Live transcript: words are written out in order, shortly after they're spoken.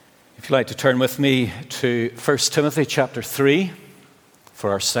If you'd like to turn with me to 1 Timothy chapter 3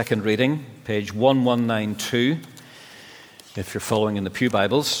 for our second reading, page 1192, if you're following in the Pew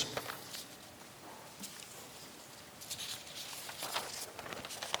Bibles.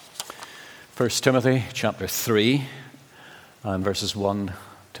 First Timothy chapter 3 and verses 1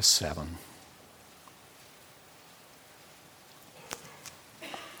 to 7.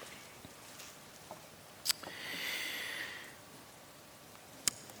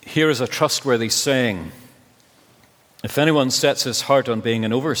 Here is a trustworthy saying: if anyone sets his heart on being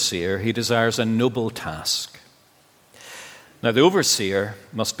an overseer, he desires a noble task. Now the overseer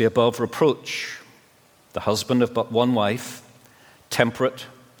must be above reproach, the husband of but one wife, temperate,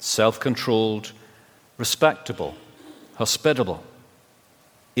 self-controlled, respectable, hospitable,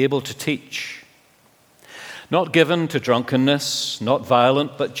 able to teach, not given to drunkenness, not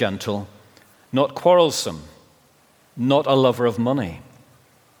violent but gentle, not quarrelsome, not a lover of money.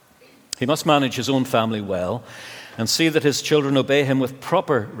 He must manage his own family well and see that his children obey him with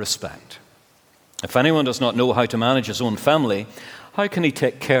proper respect. If anyone does not know how to manage his own family, how can he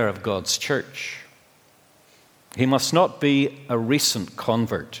take care of God's church? He must not be a recent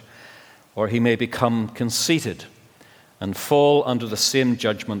convert, or he may become conceited and fall under the same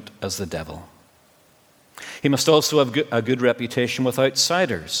judgment as the devil. He must also have a good reputation with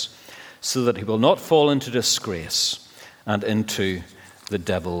outsiders, so that he will not fall into disgrace and into the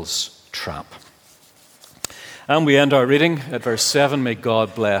devil's trap. And we end our reading at verse 7. May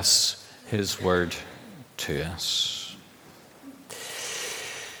God bless his word to us.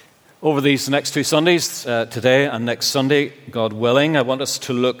 Over these next two Sundays, today and next Sunday, God willing, I want us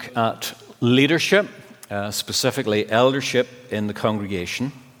to look at leadership, specifically eldership in the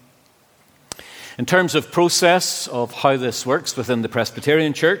congregation. In terms of process of how this works within the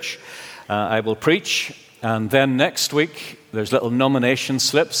Presbyterian Church, I will preach, and then next week there's little nomination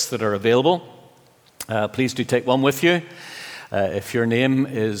slips that are available. Please do take one with you. If your name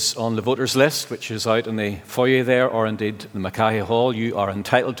is on the voters list, which is out in the foyer there, or indeed the Mackay Hall, you are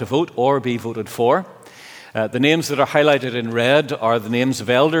entitled to vote or be voted for. The names that are highlighted in red are the names of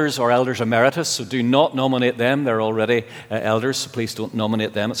elders or elders emeritus, so do not nominate them. They're already elders, so please don't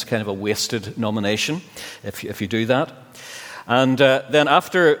nominate them. It's kind of a wasted nomination if you do that. And then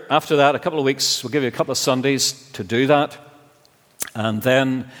after that, a couple of weeks, we'll give you a couple of Sundays to do that. And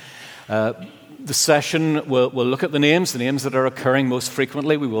then the session will look at the names that are occurring most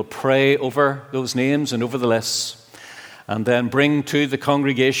frequently. We will pray over those names and over the lists, and then bring to the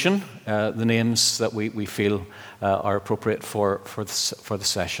congregation the names that we feel are appropriate for the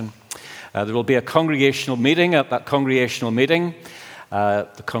session. There will be a congregational meeting. At that congregational meeting,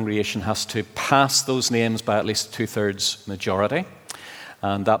 the congregation has to pass those names by at least 2/3 majority.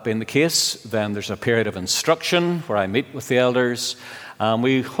 And that being the case, then there's a period of instruction where I meet with the elders, and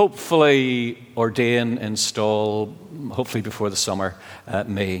we hopefully install, hopefully before the summer,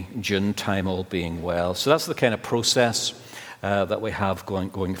 May, June time, all being well. So that's the kind of process that we have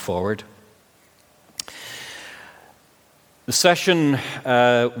going forward. The session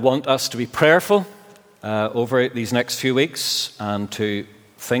want us to be prayerful over these next few weeks and to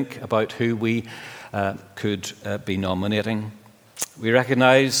think about who we could be nominating. We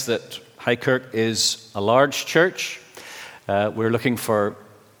recognize that Highkirk is a large church. We're looking for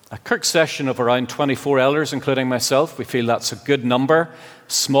a Kirk session of around 24 elders, including myself. We feel that's a good number,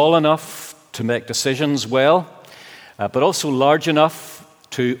 small enough to make decisions well, but also large enough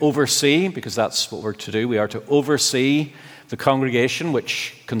to oversee, because that's what we're to do. We are to oversee the congregation,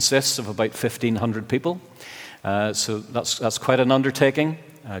 which consists of about 1,500 people. So that's quite an undertaking,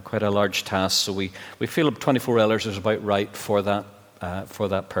 quite a large task. So we feel 24 elders is about right for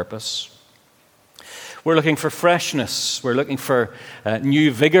that purpose. We're looking for freshness. We're looking for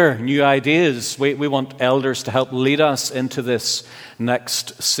new vigor, new ideas. We want elders to help lead us into this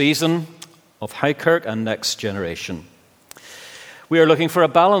next season of Highkirk and next generation. We are looking for a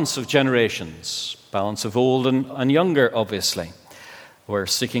balance of generations, balance of old and younger, obviously. We're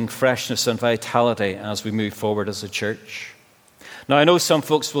seeking freshness and vitality as we move forward as a church. Now, I know some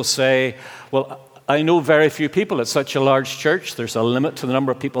folks will say, well, I know very few people at such a large church. There's a limit to the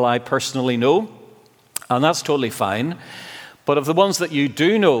number of people I personally know, and that's totally fine. But of the ones that you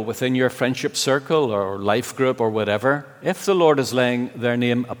do know within your friendship circle or life group or whatever, if the Lord is laying their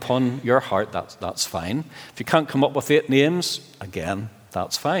name upon your heart, that's fine. If you can't come up with 8 names, again,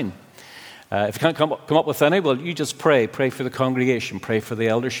 that's fine. If you can't come up with any, well, you just pray. Pray for the congregation. Pray for the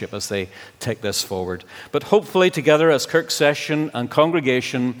eldership as they take this forward. But hopefully together as Kirk session and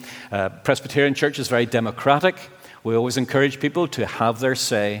congregation, Presbyterian Church is very democratic. We always encourage people to have their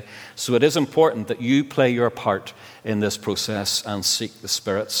say. So it is important that you play your part in this process and seek the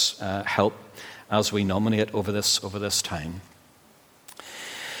Spirit's help as we nominate over this time.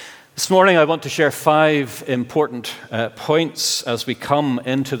 This morning I want to share 5 important points as we come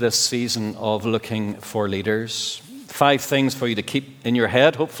into this season of looking for leaders. 5 things for you to keep in your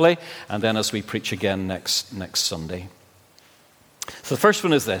head, hopefully, and then as we preach again next Sunday. So the first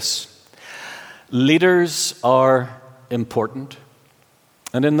one is this: leaders are important.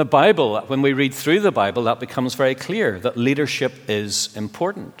 And in the Bible, when we read through the Bible, that becomes very clear that leadership is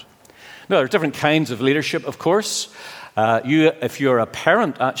important. Now, there are different kinds of leadership, of course. If you're a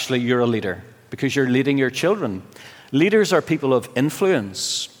parent, actually, you're a leader because you're leading your children. Leaders are people of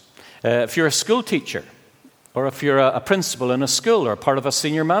influence. If you're a school teacher, or if you're a principal in a school or part of a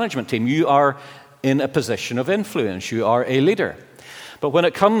senior management team, you are in a position of influence. You are a leader. But when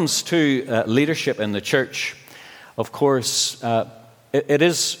it comes to leadership in the church, of course, it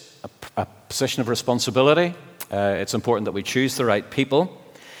is a position of responsibility. It's important that we choose the right people.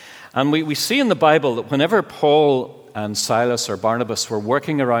 And we see in the Bible that whenever Paul and Silas or Barnabas were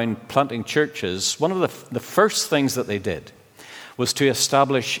working around planting churches, one of the first things that they did was to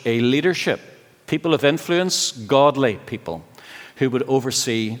establish a leadership, people of influence, godly people, who would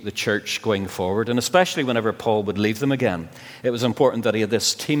oversee the church going forward. And especially whenever Paul would leave them again, it was important that he had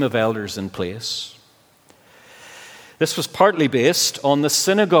this team of elders in place. This was partly based on the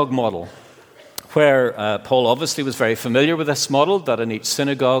synagogue model, where Paul obviously was very familiar with this model, that in each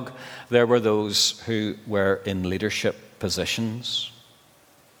synagogue there were those who were in leadership positions.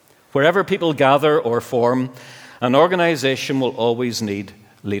 Wherever people gather or form, an organization will always need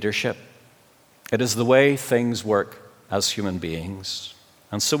leadership. It is the way things work as human beings.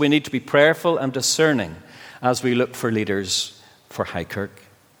 And so we need to be prayerful and discerning as we look for leaders for Highkirk.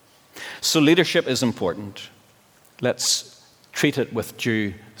 So leadership is important. Let's treat it with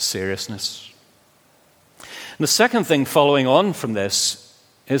due seriousness. And the second thing following on from this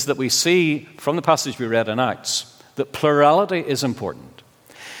is that we see from the passage we read in Acts that plurality is important.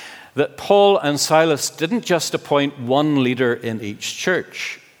 That Paul and Silas didn't just appoint one leader in each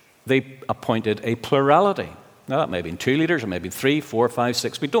church. They appointed a plurality. Now, that may have been 2 leaders, or maybe 3, 4, 5,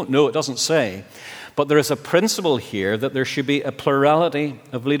 6. We don't know. It doesn't say. But there is a principle here that there should be a plurality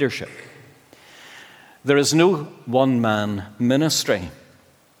of leadership. There is no one-man ministry.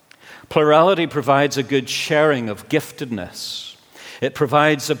 Plurality provides a good sharing of giftedness. It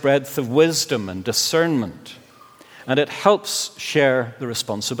provides a breadth of wisdom and discernment. And it helps share the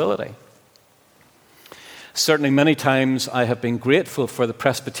responsibility. Certainly many times I have been grateful for the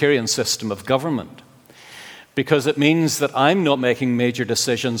Presbyterian system of government because it means that I'm not making major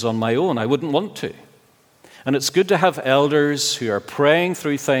decisions on my own. I wouldn't want to. And it's good to have elders who are praying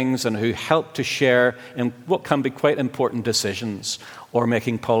through things and who help to share in what can be quite important decisions or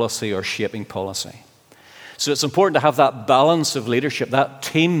making policy or shaping policy. So it's important to have that balance of leadership, that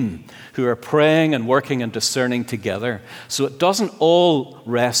team who are praying and working and discerning together. So it doesn't all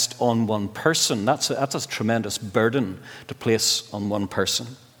rest on one person. That's a tremendous burden to place on one person.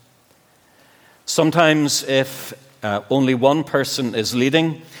 Sometimes if only one person is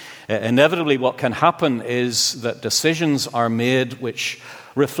leading, inevitably what can happen is that decisions are made which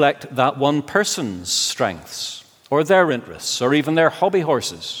reflect that one person's strengths or their interests or even their hobby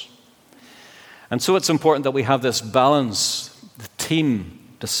horses. And so it's important that we have this balance, the team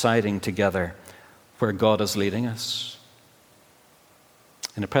deciding together where God is leading us.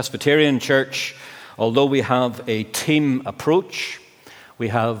 In a Presbyterian church, although we have a team approach, we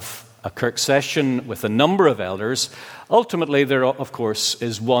have a Kirk session with a number of elders, ultimately there, of course,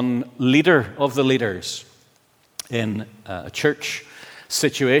 is one leader of the leaders. In a church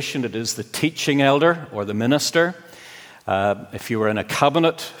situation, it is the teaching elder or the minister. If you were in a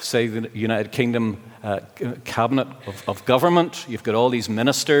cabinet, say the United Kingdom cabinet of government, you've got all these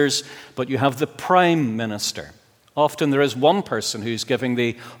ministers, but you have the prime minister. Often there is one person who's giving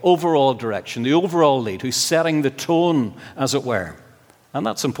the overall direction, the overall lead, who's setting the tone, as it were. And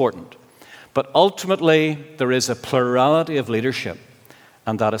that's important. But ultimately, there is a plurality of leadership,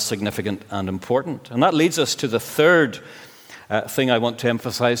 and that is significant and important. And that leads us to the third thing I want to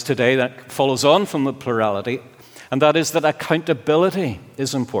emphasize today that follows on from the plurality, and that is that accountability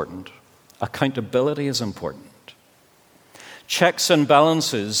is important. Accountability is important. Checks and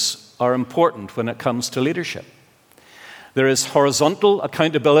balances are important when it comes to leadership. There is horizontal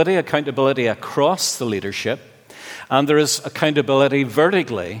accountability across the leadership, and there is accountability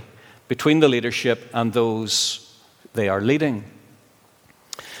vertically between the leadership and those they are leading.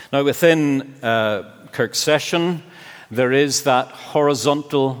 Now, within Kirk Session, there is that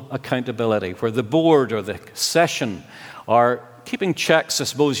horizontal accountability where the board or the session are keeping checks, I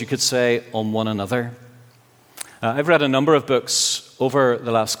suppose you could say, on one another. I've read a number of books over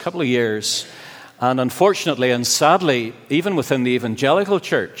the last couple of years, and unfortunately and sadly, even within the evangelical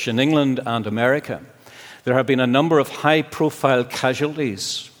church in England and America, there have been a number of high-profile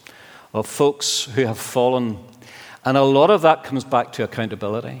casualties of folks who have fallen, and a lot of that comes back to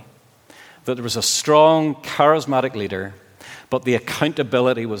accountability. That there was a strong, charismatic leader, but the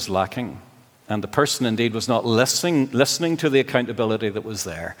accountability was lacking. And the person indeed was not listening to the accountability that was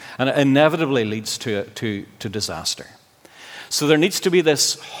there. And it inevitably leads to disaster. So there needs to be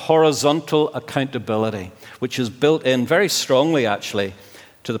this horizontal accountability, which is built in very strongly, actually,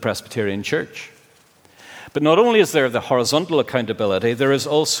 to the Presbyterian Church. But not only is there the horizontal accountability, there is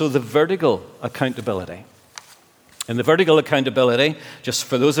also the vertical accountability. In the vertical accountability, just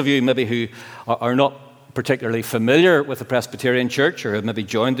for those of you maybe who are not particularly familiar with the Presbyterian Church or have maybe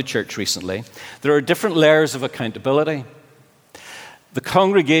joined the church recently, there are different layers of accountability. The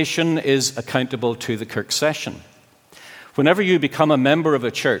congregation is accountable to the Kirk Session. Whenever you become a member of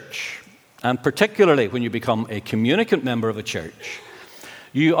a church, and particularly when you become a communicant member of a church,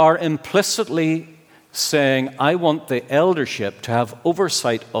 you are implicitly saying, I want the eldership to have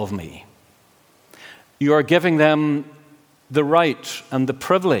oversight of me. You are giving them the right and the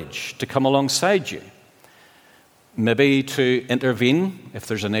privilege to come alongside you. Maybe to intervene if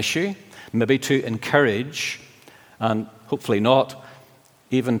there's an issue, maybe to encourage, and hopefully not,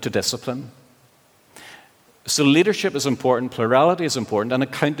 even to discipline. So leadership is important, plurality is important, and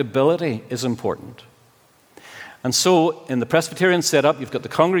accountability is important. And so in the Presbyterian setup, you've got the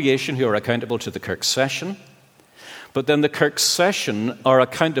congregation who are accountable to the Kirk Session, but then the Kirk Session are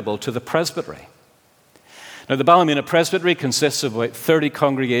accountable to the presbytery. Now, the Ballymena Presbytery consists of about 30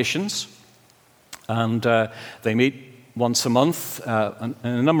 congregations, and they meet once a month, and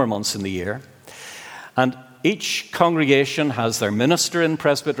a number of months in the year. And each congregation has their minister in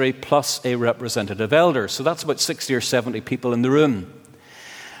presbytery plus a representative elder. So that's about 60 or 70 people in the room.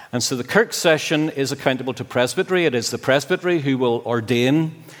 And so the Kirk Session is accountable to presbytery. It is the presbytery who will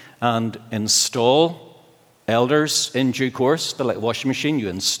ordain and install elders in due course. They're like a washing machine. You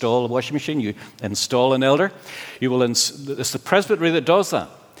install a washing machine, you install an elder. It's the presbytery that does that.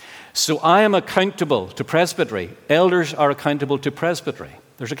 So I am accountable to presbytery. Elders are accountable to presbytery.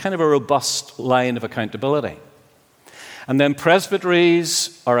 There's a kind of a robust line of accountability. And then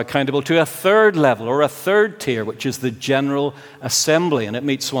presbyteries are accountable to a third level or a third tier, which is the General Assembly, and it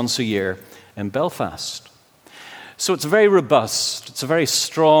meets once a year in Belfast. So it's very robust. It's a very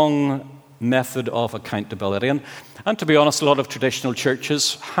strong method of accountability. And to be honest, a lot of traditional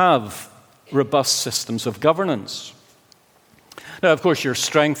churches have robust systems of governance. Now, of course, your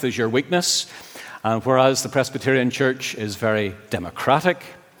strength is your weakness, and whereas the Presbyterian Church is very democratic,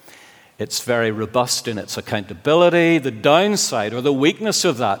 it's very robust in its accountability, the downside or the weakness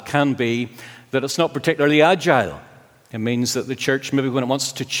of that can be that it's not particularly agile. It means that the church, maybe when it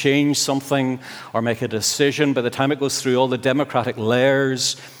wants to change something or make a decision, by the time it goes through all the democratic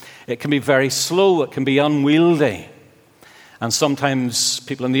layers, it can be very slow, it can be unwieldy. And sometimes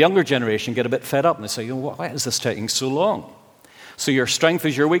people in the younger generation get a bit fed up and they say, why is this taking so long? So your strength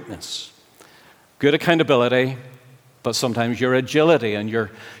is your weakness. Good accountability, but sometimes your agility and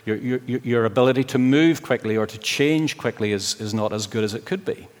your ability to move quickly or to change quickly is not as good as it could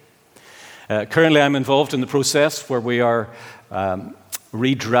be. Currently, I'm involved in the process where we are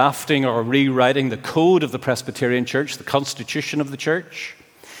redrafting or rewriting the code of the Presbyterian Church, the constitution of the church,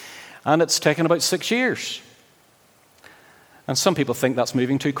 and it's taken about 6 years. And some people think that's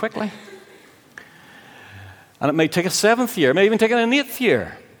moving too quickly. And it may take a 7th year, it may even take an 8th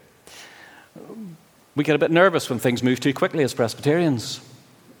year. We get a bit nervous when things move too quickly as Presbyterians.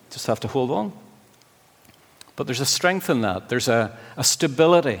 Just have to hold on. But there's a strength in that. There's a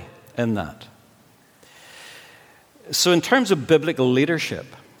stability in that. So in terms of biblical leadership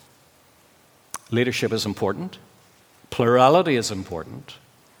is important. Plurality is important.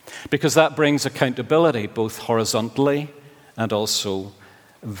 Because that brings accountability both horizontally and also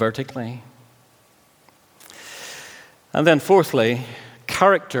vertically. And then fourthly,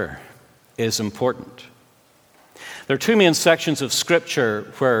 character is important. There are two main sections of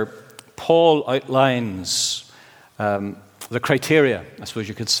Scripture where Paul outlines the criteria, I suppose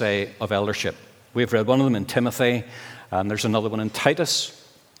you could say, of eldership. We've read one of them in Timothy, and there's another one in Titus.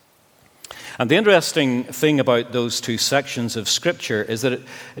 And the interesting thing about those two sections of Scripture is that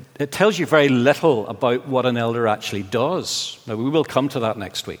it tells you very little about what an elder actually does. Now, we will come to that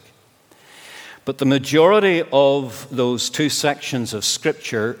next week. But the majority of those two sections of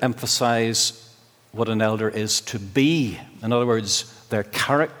Scripture emphasize what an elder is to be. In other words, their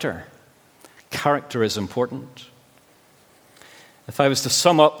character. Character is important. If I was to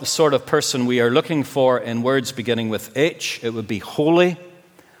sum up the sort of person we are looking for in words beginning with H, it would be holy,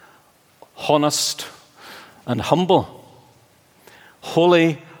 honest, and humble.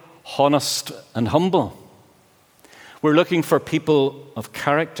 Holy, honest, and humble. We're looking for people of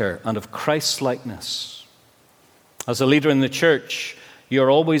character and of Christ-likeness. As a leader in the church,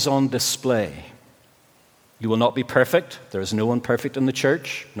 you're always on display. You will not be perfect. There is no one perfect in the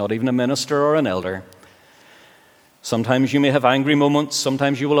church, not even a minister or an elder. Sometimes you may have angry moments.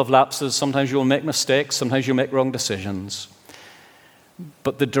 Sometimes you will have lapses. Sometimes you will make mistakes. Sometimes you'll make wrong decisions.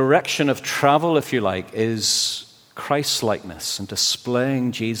 But the direction of travel, if you like, is Christ-likeness and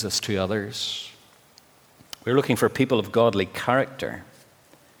displaying Jesus to others. We're looking for people of godly character.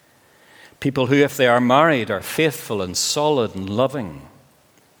 People who, if they are married, are faithful and solid and loving.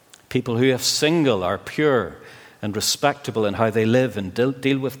 People who, if single, are pure and respectable in how they live and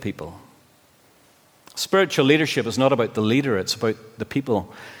deal with people. Spiritual leadership is not about the leader, it's about the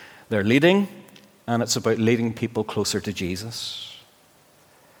people they're leading, and it's about leading people closer to Jesus.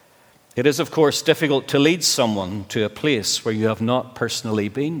 It is, of course, difficult to lead someone to a place where you have not personally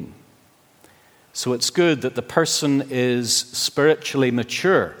been. So it's good that the person is spiritually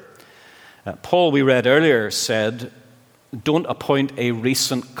mature. Paul, we read earlier, said, don't appoint a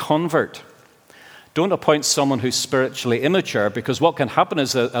recent convert. Don't appoint someone who's spiritually immature, because what can happen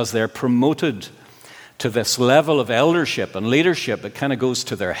is that as they're promoted to this level of eldership and leadership, it kind of goes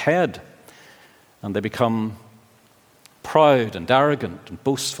to their head, and they become proud and arrogant and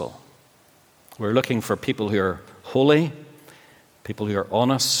boastful. We're looking for people who are holy, people who are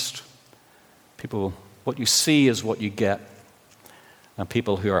honest, people, what you see is what you get, and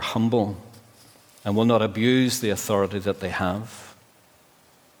people who are humble and will not abuse the authority that they have.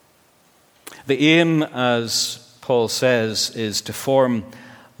 The aim, as Paul says, is to form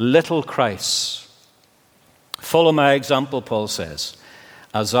little Christs. Follow my example, Paul says,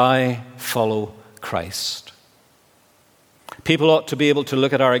 as I follow Christ. People ought to be able to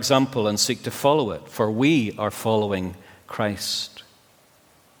look at our example and seek to follow it, for we are following Christ.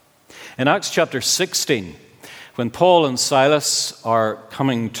 In Acts chapter 16, when Paul and Silas are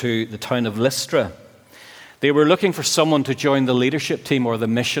coming to the town of Lystra, they were looking for someone to join the leadership team or the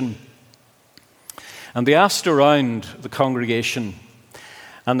mission. And they asked around the congregation,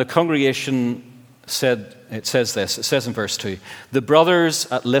 and the congregation said, it says this, it says in verse 2, the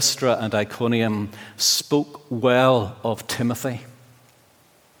brothers at Lystra and Iconium spoke well of Timothy.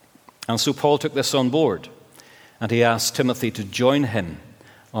 And so Paul took this on board, and he asked Timothy to join him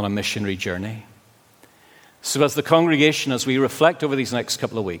on a missionary journey. So as the congregation, as we reflect over these next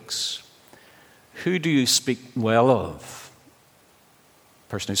couple of weeks, who do you speak well of?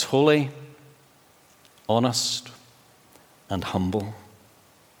 A person who's holy, honest, and humble.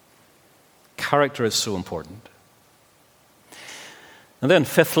 Character is so important. And then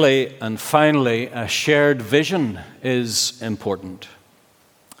fifthly and finally, a shared vision is important.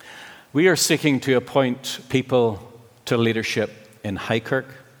 We are seeking to appoint people to leadership in Highkirk.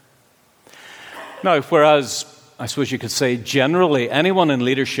 Now, whereas I suppose you could say generally anyone in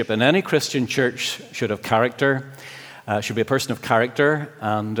leadership in any Christian church should have character, should be a person of character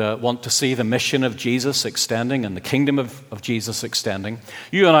and want to see the mission of Jesus extending and the kingdom of Jesus extending.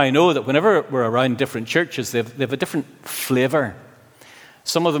 You and I know that whenever we're around different churches, they have a different flavor.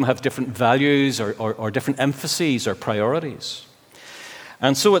 Some of them have different values or different emphases or priorities.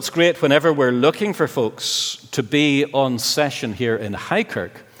 And so it's great whenever we're looking for folks to be on session here in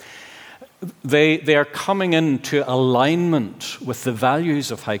Highkirk, they are coming into alignment with the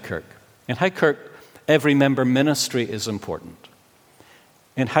values of Highkirk. In Highkirk, every member ministry is important.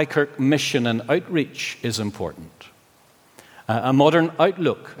 In Highkirk, mission and outreach is important. A modern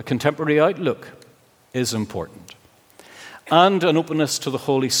outlook, a contemporary outlook is important. And an openness to the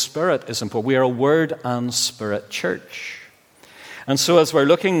Holy Spirit is important. We are a word and spirit church. And so as we're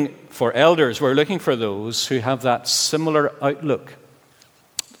looking for elders, we're looking for those who have that similar outlook,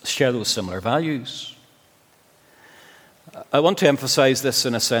 share those similar values. I want to emphasize this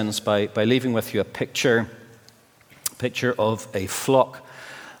in a sense by leaving with you a picture of a flock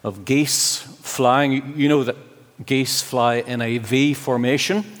of geese flying. You know that geese fly in a V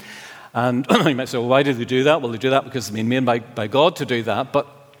formation. And you might say, well, why do they do that? Well, they do that because they've been made by God to do that. But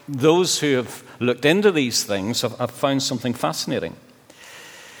those who have looked into these things have found something fascinating.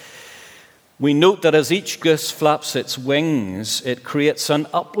 We note that as each goose flaps its wings, it creates an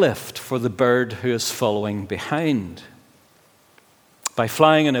uplift for the bird who is following behind. By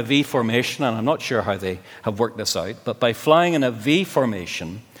flying in a V formation, and I'm not sure how they have worked this out, but by flying in a V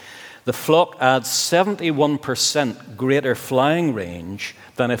formation, The flock adds 71% greater flying range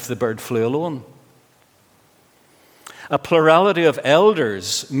than if the bird flew alone. A plurality of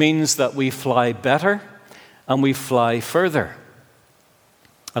elders means that we fly better and we fly further.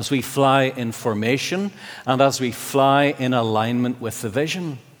 As we fly in formation and as we fly in alignment with the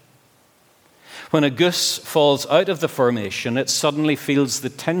vision. When a goose falls out of the formation, it suddenly feels the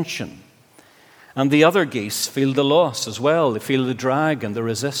tension. And the other geese feel the loss as well. They feel the drag and the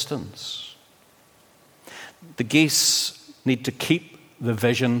resistance. The geese need to keep the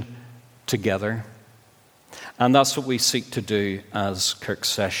vision together. And that's what we seek to do as Kirk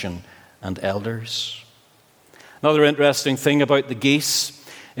Session and elders. Another interesting thing about the geese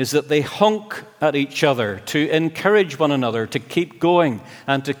is that they honk at each other to encourage one another to keep going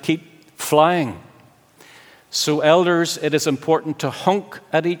and to keep flying. So elders, it is important to honk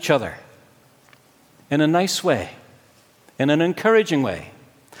at each other in a nice way, in an encouraging way.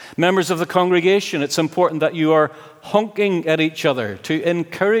 Members of the congregation, it's important that you are honking at each other to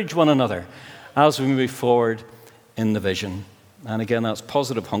encourage one another as we move forward in the vision. And again, that's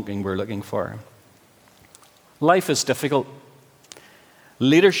positive honking we're looking for. Life is difficult.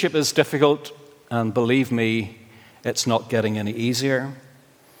 Leadership is difficult, and believe me, it's not getting any easier.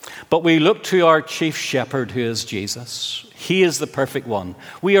 But we look to our chief shepherd, who is Jesus. He is the perfect one.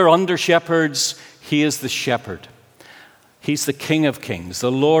 We are under shepherds. He is the shepherd. He's the King of kings,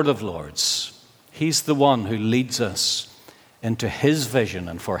 the Lord of lords. He's the one who leads us into his vision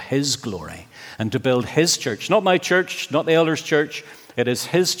and for his glory and to build his church. Not my church, not the elders' church. It is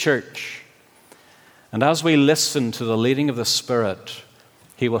his church. And as we listen to the leading of the Spirit,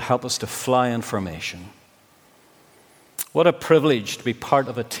 he will help us to fly in formation. What a privilege to be part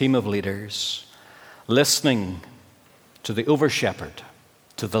of a team of leaders, listening to the over-shepherd,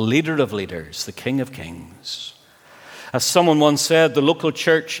 to the leader of leaders, the King of kings. As someone once said, the local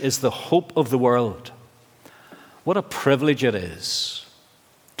church is the hope of the world. What a privilege it is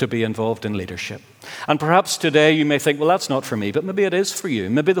to be involved in leadership. And perhaps today you may think, well, that's not for me, but maybe it is for you.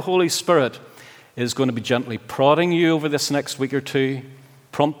 Maybe the Holy Spirit is going to be gently prodding you over this next week or two,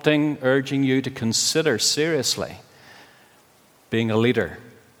 prompting, urging you to consider seriously being a leader,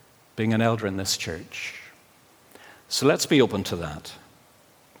 being an elder in this church. So let's be open to that.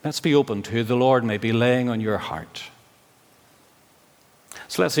 Let's be open to who the Lord may be laying on your heart.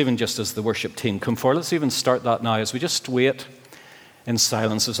 So let's even, just as the worship team come forward, let's even start that now as we just wait in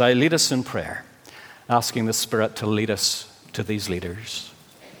silence as I lead us in prayer, asking the Spirit to lead us to these leaders.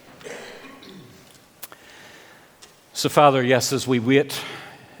 So Father, yes, as we wait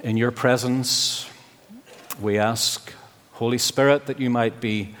in your presence, we ask, Holy Spirit, that you might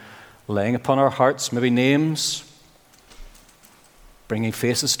be laying upon our hearts, maybe names, bringing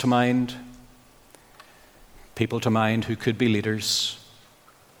faces to mind, people to mind who could be leaders.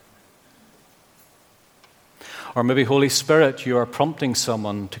 Or maybe, Holy Spirit, you are prompting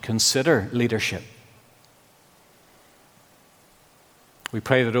someone to consider leadership. We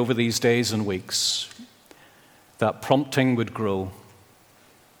pray that over these days and weeks, that prompting would grow,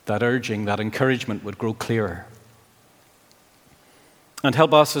 that urging, that encouragement would grow clearer. And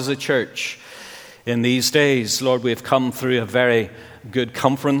help us as a church in these days. Lord, we have come through a very good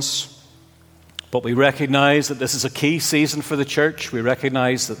conference, but we recognize that this is a key season for the church. We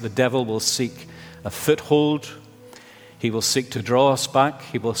recognize that the devil will seek a foothold. He will seek to draw us back.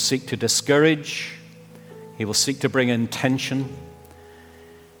 He will seek to discourage. He will seek to bring in tension.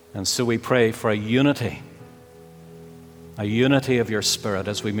 And so we pray for a unity of your Spirit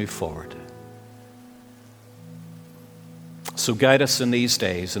as we move forward. So guide us in these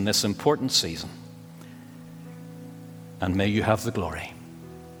days, in this important season. And may you have the glory.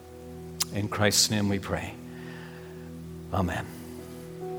 In Christ's name we pray. Amen.